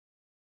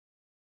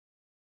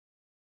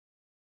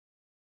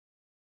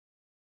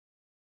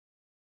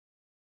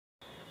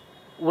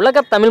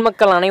உலக தமிழ்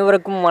மக்கள்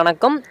அனைவருக்கும்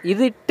வணக்கம்.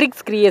 இது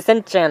ட்ரிக்ஸ்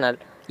கிரியேஷன் சேனல்.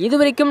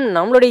 இதுவரைக்கும்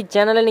நம்மளுடைய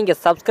சேனலை நீங்கள்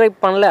சப்ஸ்கிரைப்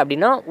பண்ணல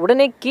அப்படின்னா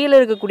உடனே கீழே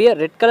இருக்கக்கூடிய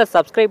ரெட் கலர்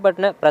சப்ஸ்கிரைப்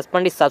பட்டனை ப்ரெஸ்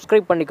பண்ணி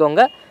சப்ஸ்கிரைப்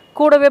பண்ணிக்கோங்க.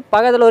 கூடவே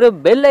பக்கத்தில் ஒரு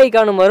பெல்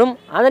ஐக்கானும் வரும்,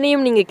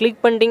 அதனையும் நீங்கள்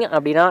கிளிக் பண்ணிட்டீங்க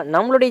அப்படின்னா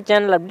நம்மளுடைய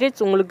சேனல்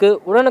அப்டேட்ஸ் உங்களுக்கு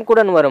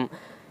உடனுக்குடன் வரும்.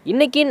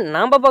 இன்றைக்கி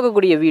நாம்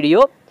பார்க்கக்கூடிய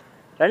வீடியோ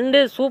 2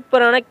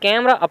 சூப்பரான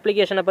கேமரா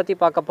அப்ளிகேஷனை பற்றி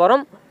பார்க்க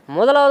போகிறோம்.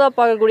 முதலாவதாக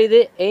பார்க்கக்கூடியது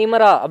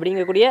எய்மரா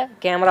அப்படிங்கக்கூடிய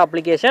கேமரா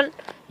அப்ளிகேஷன்.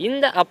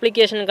 இந்த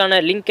அப்ளிகேஷனுக்கான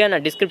லிங்க்கை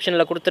நான்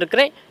டிஸ்கிரிப்ஷனில்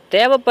கொடுத்துருக்குறேன்.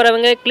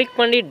 தேவைப்படுறவங்க கிளிக்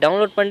பண்ணி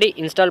டவுன்லோட் பண்ணி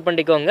இன்ஸ்டால்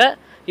பண்ணிக்கோங்க.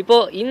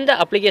 இப்போது இந்த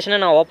அப்ளிகேஷனை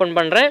நான் ஓப்பன்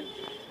பண்ணுறேன்.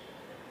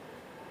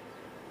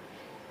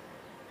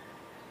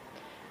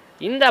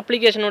 இந்த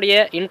அப்ளிகேஷனுடைய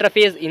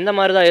இன்டர்ஃபேஸ் இந்த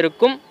மாதிரி தான்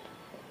இருக்கும்.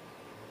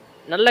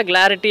 நல்ல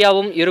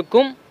கிளாரிட்டியாகவும்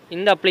இருக்கும்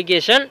இந்த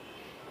அப்ளிகேஷன்.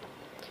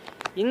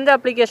 இந்த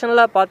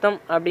அப்ளிகேஷனில் பார்த்தோம்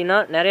அப்படின்னா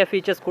நிறைய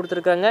ஃபீச்சர்ஸ்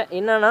கொடுத்துருக்காங்க.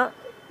 என்னென்னா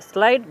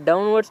ஸ்லைட்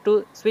டவுன்வர்ட்ஸ் டு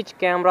ஸ்விட்ச்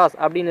கேமராஸ்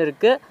அப்படின்னு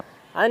இருக்குது.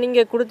 அது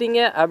நீங்கள் கொடுத்தீங்க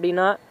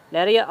அப்படின்னா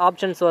நிறைய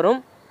ஆப்ஷன்ஸ் வரும்.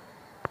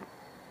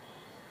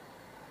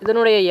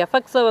 இதனுடைய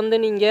எஃபெக்ட்ஸை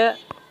நீங்கள்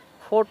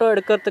ஃபோட்டோ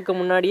எடுக்கிறதுக்கு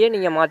முன்னாடியே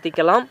நீங்கள்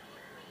மாற்றிக்கலாம்.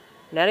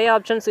 நிறைய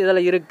ஆப்ஷன்ஸ்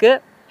இதில்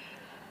இருக்குது.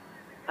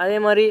 அதே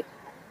மாதிரி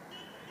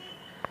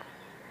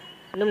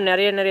இன்னும்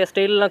நிறைய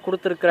ஸ்டைல்லாம்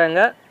கொடுத்துருக்குறாங்க.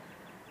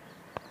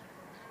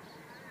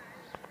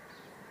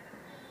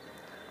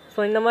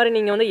 ஸோ இந்த மாதிரி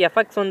நீங்கள்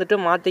எஃபெக்ட்ஸ்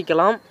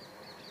மாற்றிக்கலாம்.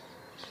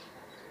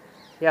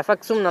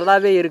 எஃபெக்ட்ஸும்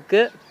நல்லாவே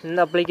இருக்குது இந்த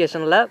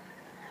அப்ளிகேஷனில்.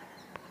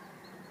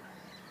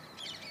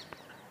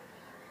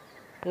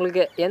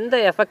 உங்களுக்கு எந்த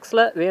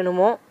எஃபெக்ட்ஸில்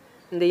வேணுமோ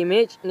இந்த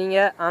இமேஜ்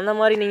நீங்கள் அந்த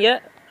மாதிரி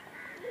நீங்கள்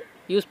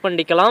யூஸ்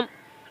பண்ணிக்கலாம்.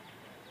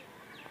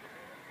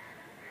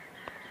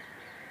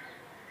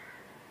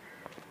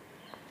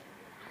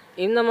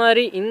 இந்த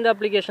மாதிரி இந்த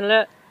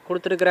அப்ளிகேஷனில்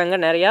கொடுத்துருக்குறாங்க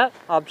நிறையா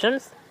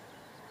ஆப்ஷன்ஸ்.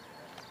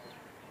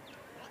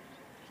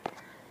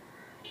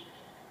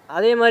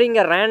 அதே மாதிரி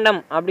இங்கே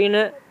ரேண்டம்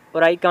அப்படின்னு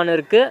ஒரு ஐக்கான்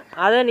இருக்குது.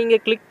 அதை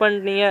நீங்கள் கிளிக்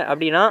பண்ணீங்க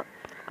அப்படின்னா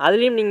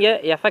அதுலேயும் நீங்கள்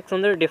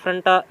எஃபெக்ட்ஸ்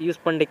டிஃப்ரெண்ட்டாக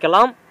யூஸ்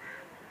பண்ணிக்கலாம்.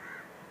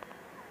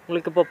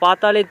 உங்களுக்கு இப்போ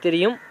பார்த்தாலே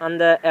தெரியும்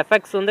அந்த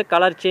எஃபெக்ட்ஸ்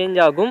கலர் சேஞ்ச்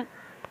ஆகும்.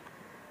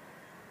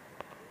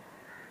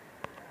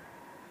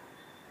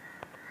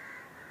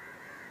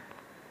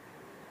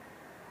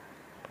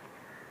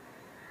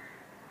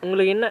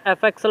 உங்களுக்கு என்ன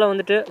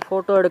எஃபெக்ட்ஸில்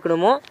ஃபோட்டோ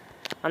எடுக்கணுமோ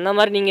அந்த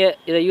மாதிரி நீங்கள்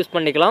இதை யூஸ்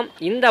பண்ணிக்கலாம்.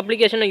 இந்த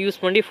அப்ளிகேஷனை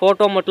யூஸ் பண்ணி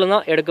ஃபோட்டோ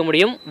மட்டும்தான் எடுக்க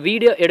முடியும்,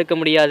 வீடியோ எடுக்க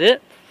முடியாது.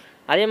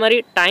 அதே மாதிரி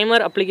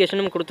டைமர்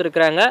அப்ளிகேஷனும்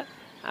கொடுத்துருக்குறாங்க.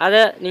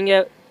 அதை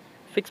நீங்கள்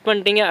ஃபிக்ஸ்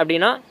பண்ணிட்டீங்க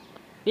அப்படின்னா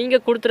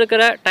நீங்கள்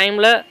கொடுத்துருக்கிற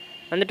டைமில்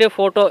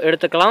ஃபோட்டோ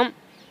எடுத்துக்கலாம்.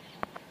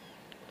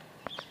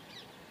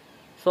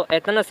 ஸோ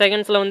எத்தனை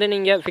செகண்ட்ஸில்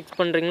நீங்கள் ஃபிக்ஸ்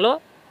பண்ணுறீங்களோ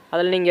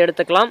அதில் நீங்கள்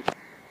எடுத்துக்கலாம்.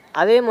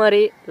 அதே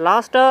மாதிரி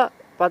லாஸ்ட்டாக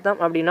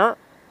பார்த்தோம் அப்படின்னா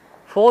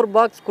 4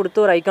 பாக்ஸ்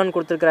கொடுத்து ஒரு ஐக்கான்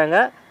கொடுத்துருக்குறாங்க.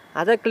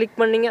 அதை கிளிக்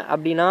பண்ணிங்க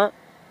அப்படின்னா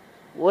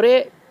ஒரே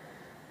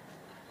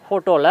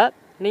ஃபோட்டோவில்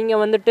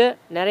நீங்கள்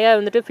நிறையா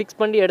ஃபிக்ஸ்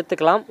பண்ணி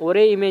எடுத்துக்கலாம்.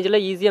 ஒரே இமேஜில்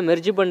ஈஸியாக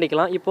மெர்ஜ்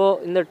பண்ணிக்கலாம். இப்போது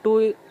இந்த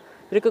 2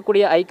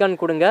 இருக்கக்கூடிய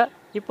ஐக்கான் கொடுங்க.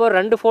 இப்போ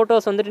 2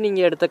 ஃபோட்டோஸ்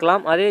நீங்கள்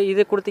எடுத்துக்கலாம். அதே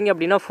இது கொடுத்தீங்க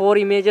அப்படின்னா 4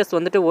 இமேஜஸ்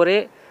ஒரே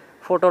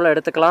ஃபோட்டோவில்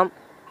எடுத்துக்கலாம்.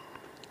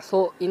 ஸோ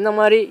இந்த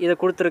மாதிரி இதை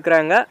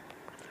கொடுத்துருக்குறாங்க.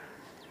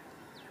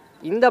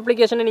 இந்த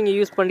அப்ளிகேஷனை நீங்கள்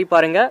யூஸ் பண்ணி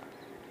பாருங்கள்,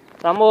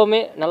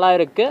 ரொம்பவுமே நல்லா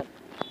இருக்குது.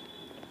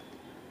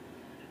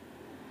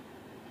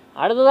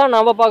 அடுத்ததான்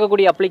நாம்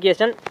பார்க்கக்கூடிய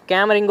அப்ளிகேஷன்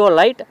கேமரிங்கோ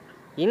லைட்.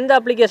 இந்த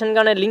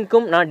அப்ளிகேஷனுக்கான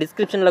லிங்க்கும் நான்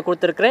டிஸ்கிரிப்ஷனில்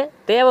கொடுத்துருக்குறேன்.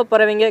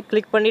 தேவைப்படுறவங்க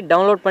கிளிக் பண்ணி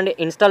டவுன்லோட் பண்ணி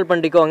இன்ஸ்டால்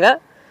பண்ணிக்கோங்க.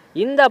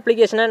 இந்த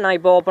அப்ளிகேஷனை நான்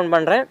இப்போ ஓப்பன்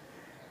பண்ணுறேன்.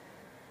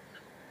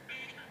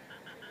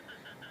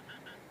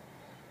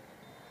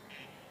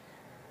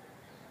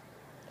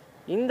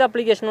 இந்த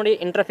அப்ளிகேஷனுடைய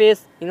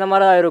இன்டர்ஃபேஸ் இந்த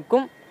மாதிரி தான்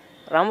இருக்கும்.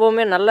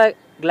 ரொம்பவுமே நல்ல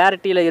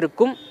கிளாரிட்டியில்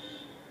இருக்கும்.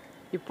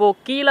 இப்போது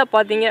கீழே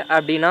பார்த்தீங்க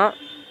அப்படின்னா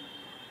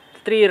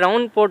 3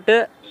 ரவுண்ட் போட்டு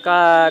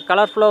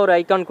கலர்ஃபுல்லாக ஒரு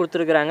ஐக்கான்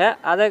கொடுத்துருக்குறாங்க.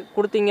 அதை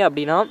கொடுத்தீங்க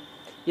அப்படின்னா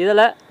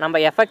இதில் நம்ம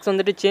எஃபெக்ட்ஸ்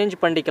சேஞ்ச்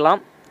பண்ணிக்கலாம்.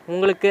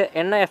 உங்களுக்கு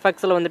என்ன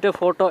எஃபெக்ட்ஸில்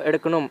ஃபோட்டோ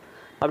எடுக்கணும்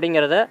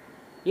அப்படிங்கிறத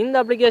இந்த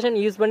அப்ளிகேஷன்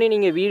யூஸ் பண்ணி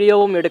நீங்கள்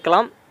வீடியோவும்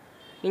எடுக்கலாம்.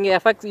 நீங்கள்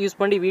எஃபெக்ட்ஸ் யூஸ்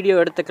பண்ணி வீடியோ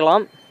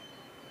எடுத்துக்கலாம்.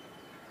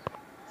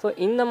 ஸோ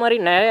இந்த மாதிரி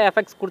நிறைய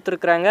எஃபெக்ட்ஸ்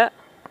கொடுத்துருக்குறாங்க.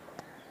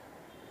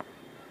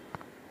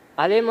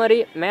 அதே மாதிரி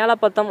மேலே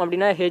பார்த்தோம்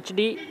அப்படின்னா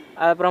ஹெச்டி,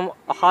 அப்புறம்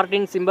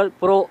ஹார்டின் சிம்பிள்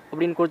ப்ரோ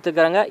அப்படின்னு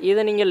கொடுத்துருக்குறாங்க.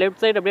 இதை நீங்கள்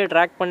லெஃப்ட் சைடு அப்படியே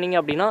ட்ராக் பண்ணிங்க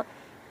அப்படின்னா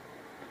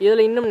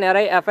இதில் இன்னும்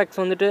நிறைய எஃபெக்ட்ஸ்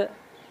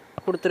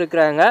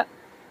கொடுத்துருக்குறாங்க.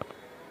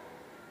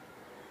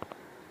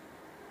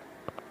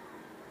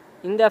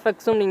 இந்த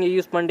எஃபெக்ட்ஸும் நீங்கள்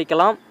யூஸ்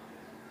பண்ணிக்கலாம்.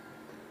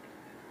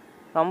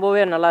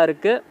 ரொம்பவே நல்லா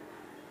இருக்குது.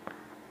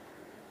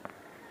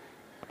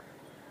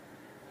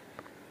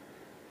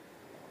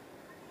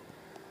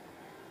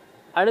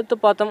 அடுத்து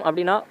பார்த்தோம்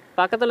அப்படின்னா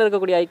பக்கத்தில்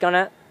இருக்கக்கூடிய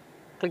ஐக்கானை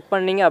கிளிக்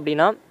பண்ணிங்க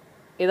அப்படின்னா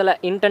இதில்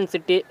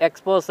intensity,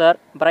 exposure,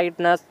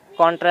 brightness,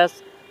 contrast,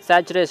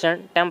 saturation,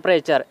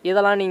 temperature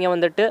இதெல்லாம்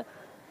நீங்கள்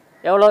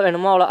எவ்வளோ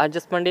வேணுமோ அவ்வளோ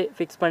அட்ஜஸ்ட் பண்ணி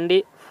ஃபிக்ஸ் பண்ணி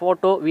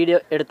ஃபோட்டோ வீடியோ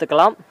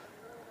எடுத்துக்கலாம்.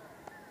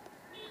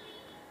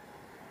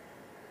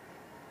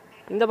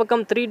 இந்த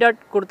பக்கம் 3 டாட்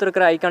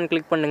கொடுத்துருக்கிற ஐக்கான்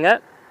கிளிக் பண்ணுங்கள்.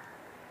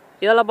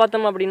 இதெல்லாம்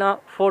பார்த்தோம் அப்படின்னா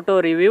ஃபோட்டோ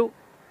ரிவ்யூ,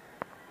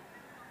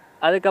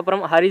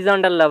 அதுக்கப்புறம்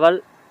horizontal level,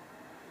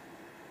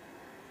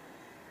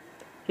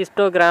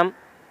 histogram,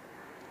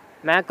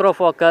 macro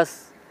focus,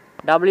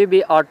 WB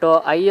auto,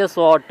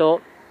 ISO auto,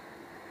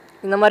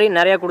 இந்த மாதிரி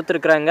நிறையா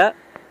கொடுத்துருக்குறாங்க.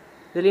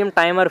 இதுலேயும்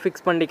டைமர்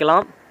ஃபிக்ஸ்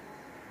பண்ணிக்கலாம்.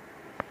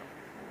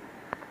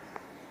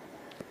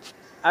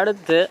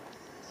 அடுத்து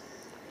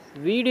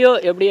வீடியோ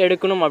எப்படி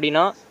எடுக்கணும்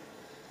அப்படின்னா,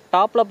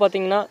 டாப்பில்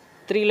பார்த்தீங்கன்னா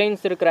 3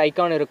 லைன்ஸ் இருக்கிற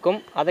ஐக்கான் இருக்கும்.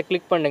 அதை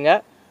கிளிக்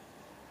பண்ணுங்கள்.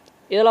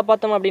 இதில்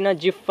பார்த்தோம் அப்படின்னா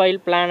zip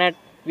file, planet,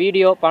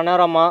 video,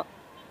 panorama,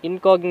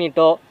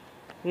 incognito,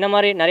 இந்த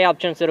மாதிரி நிறைய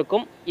ஆப்ஷன்ஸ்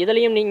இருக்கும்.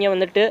 இதுலேயும் நீங்கள்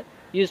வந்துட்டு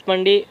யூஸ்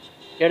பண்ணி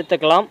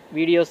எடுத்துக்கலாம்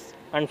வீடியோஸ்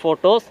அண்ட்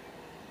ஃபோட்டோஸ்.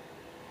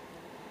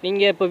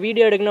 நீங்கள் இப்போ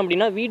வீடியோ எடுக்கணும்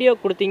அப்படின்னா வீடியோ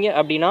கொடுத்தீங்க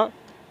அப்படின்னா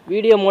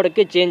வீடியோ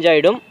மோடுக்கு சேஞ்ச்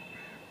ஆகிடும்.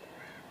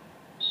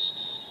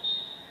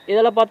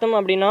 இதில் பார்த்தோம்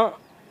அப்படின்னா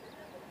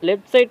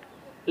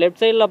லெஃப்ட்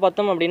சைடில்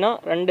பார்த்தோம் அப்படின்னா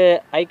 2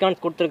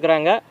 ஐக்கான்ஸ்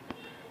கொடுத்துருக்குறாங்க.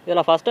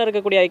 இதில் ஃபஸ்ட்டாக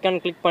இருக்கக்கூடிய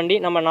ஐக்கான் கிளிக் பண்ணி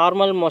நம்ம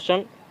normal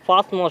motion,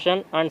 fast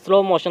motion and slow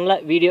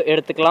மோஷனில் வீடியோ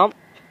எடுத்துக்கலாம்.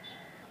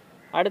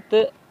 அடுத்து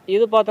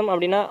இது பார்த்தோம்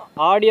அப்படின்னா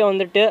ஆடியோ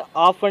வந்துட்டு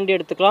ஆஃப் பண்ணி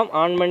எடுத்துக்கலாம்,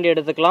 ஆன் பண்ணி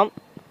எடுத்துக்கலாம்.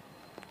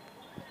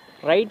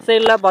 ரைட்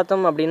சைடில்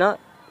பார்த்தோம் அப்படின்னா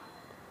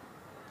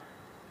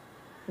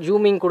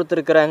ஜூமிங்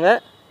கொடுத்துருக்குறாங்க.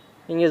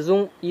 நீங்கள்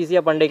ஜூம்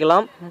ஈஸியாக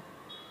பண்ணிக்கலாம்.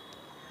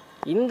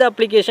 இந்த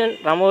அப்ளிகேஷன்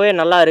ரொம்பவே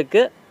நல்லா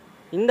இருக்குது.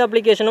 இந்த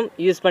அப்ளிகேஷனும்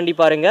யூஸ் பண்ணி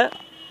பாருங்கள்.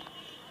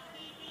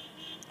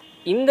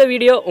 இந்த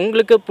வீடியோ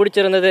உங்களுக்கு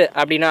பிடிச்சிருந்தது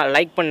அப்படின்னா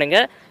லைக்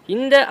பண்ணுங்கள்.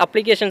 இந்த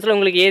அப்ளிகேஷன்ஸில்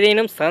உங்களுக்கு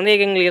ஏதேனும்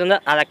சந்தேகங்கள்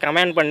இருந்தால் அதை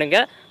கமெண்ட்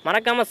பண்ணுங்கள்.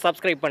 மறக்காமல்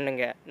சப்ஸ்கிரைப்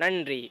பண்ணுங்கள்.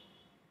 நன்றி.